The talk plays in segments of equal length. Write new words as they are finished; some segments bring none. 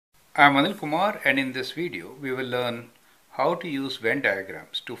I'm Anil Kumar, and in this video we will learn how to use Venn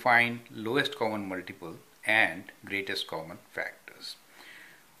diagrams to find lowest common multiple and greatest common factors.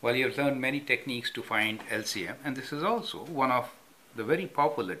 Well, you've learned many techniques to find LCM, and this is also one of the very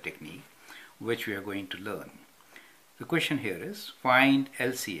popular technique which we are going to learn. The question here is find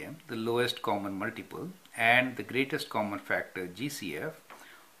LCM, the lowest common multiple, and the greatest common factor GCF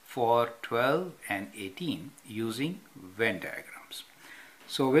for 12 and 18 using Venn diagrams.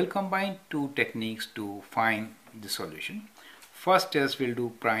 So we'll combine two techniques to find the solution. First is we'll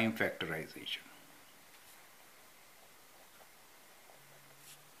do prime factorization.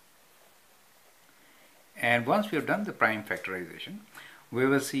 And once we have done the prime factorization, we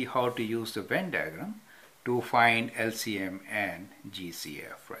will see how to use the Venn diagram to find LCM and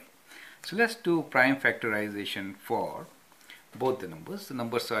GCF, right? So let's do prime factorization for both the numbers. The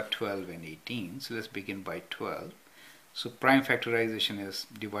numbers are 12 and 18. So let's begin by 12. So prime factorization is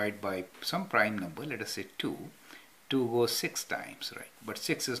divide by some prime number, let us say 2. 2 goes 6 times, right? But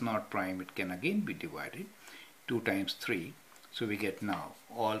 6 is not prime, it can again be divided. 2 times 3, so we get now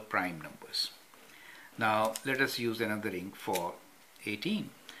all prime numbers. Now let us use another ring for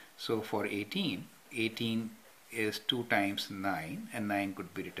 18. So for 18, 18 is 2 times 9, and 9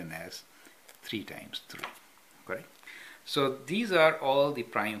 could be written as 3 times 3, correct? So these are all the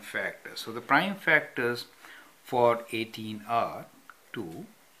prime factors. So the prime factors for 18 are 2,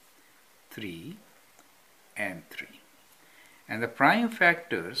 3, and 3. And the prime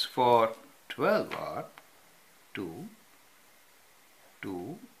factors for 12 are 2,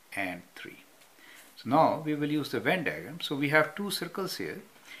 2, and 3. So now we will use the Venn diagram. So we have two circles here.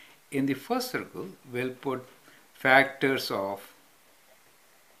 In the first circle, we'll put factors of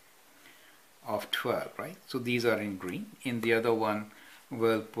 12, right? So these are in green. In the other one,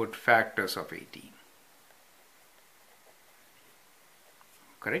 we'll put factors of 18.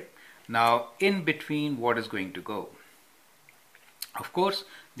 Correct? Now in between, what is going to go? Of course,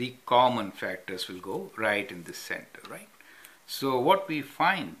 the common factors will go right in the center, right? So what we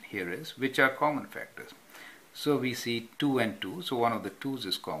find here is which are common factors. So we see 2 and 2. So one of the 2's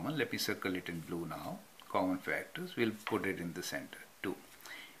is common. Let me circle it in blue now. Common factors. We'll put it in the center. 2.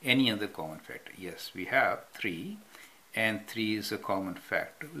 Any other common factor? Yes, we have 3, and 3 is a common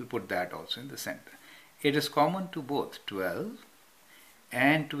factor. We'll put that also in the center. It is common to both 12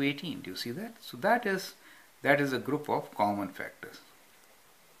 and to 18. Do you see that? So that is a group of common factors.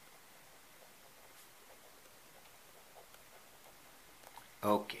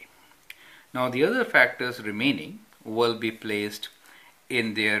 Okay. Now the other factors remaining will be placed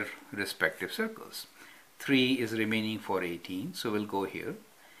in their respective circles. 3 is remaining for 18, so we'll go here.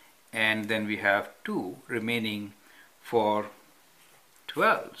 And then we have 2 remaining for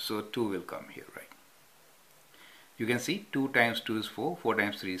 12, so 2 will come here, right? You can see 2 times 2 is 4, 4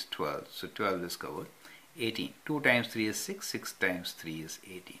 times 3 is 12, so 12 is covered. 18, 2 times 3 is 6, 6 times 3 is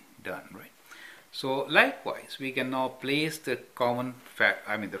 18, done, right? So likewise, we can now place the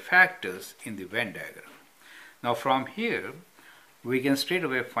the factors in the Venn diagram. Now from here, we can straight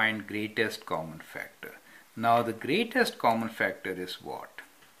away find greatest common factor. Now the greatest common factor is what?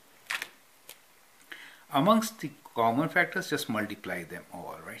 Amongst the common factors, just multiply them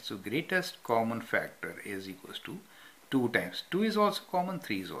all, right? So greatest common factor is equals to 2 times 2 is also common,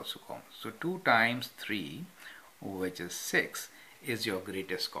 3 is also common. So 2 times 3, which is 6, is your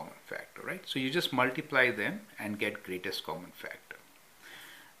greatest common factor, right? So you just multiply them and get greatest common factor.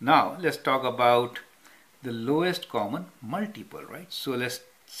 Now let's talk about the lowest common multiple, right? So let's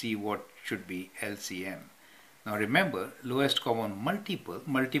see what should be LCM. Now remember, lowest common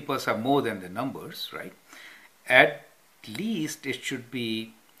multiples are more than the numbers, right? At least it should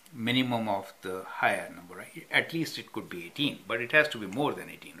be minimum of the higher number, right? At least it could be 18, but it has to be more than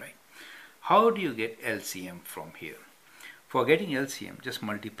 18, right? How do you get LCM from here? For getting LCM, just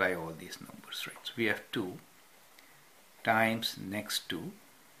multiply all these numbers, right? So we have 2 times next 2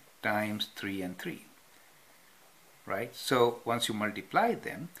 times 3 and 3, right? So once you multiply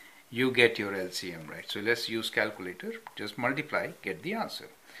them, you get your LCM, right? So let's use calculator, just multiply, get the answer.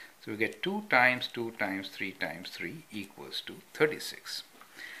 So we get 2 times 2 times 3 times 3 equals to 36.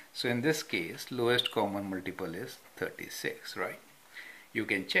 So in this case, lowest common multiple is 36, right? You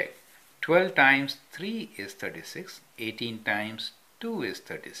can check. 12 times 3 is 36, 18 times 2 is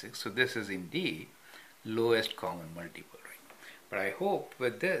 36. So this is indeed lowest common multiple, right? But I hope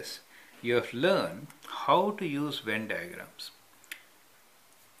with this, you have learned how to use Venn diagrams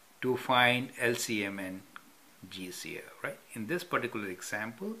to find LCM and GCF, right? In this particular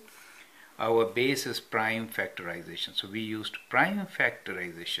example, our base is prime factorization. So we used prime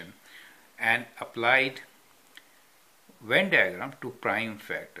factorization and applied Venn diagram to prime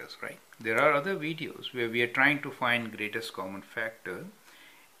factors, right? There are other videos where we are trying to find greatest common factor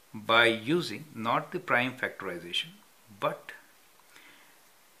by using not the prime factorization but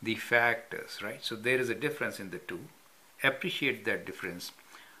the factors, right? So there is a difference in the two. Appreciate that difference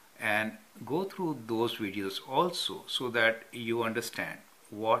and go through those videos also so that you understand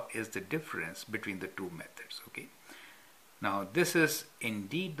what is the difference between the two methods. Okay, now this is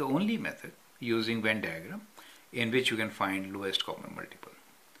indeed the only method using Venn diagram in which you can find lowest common multiple.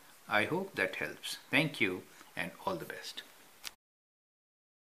 I hope that helps. Thank you and all the best.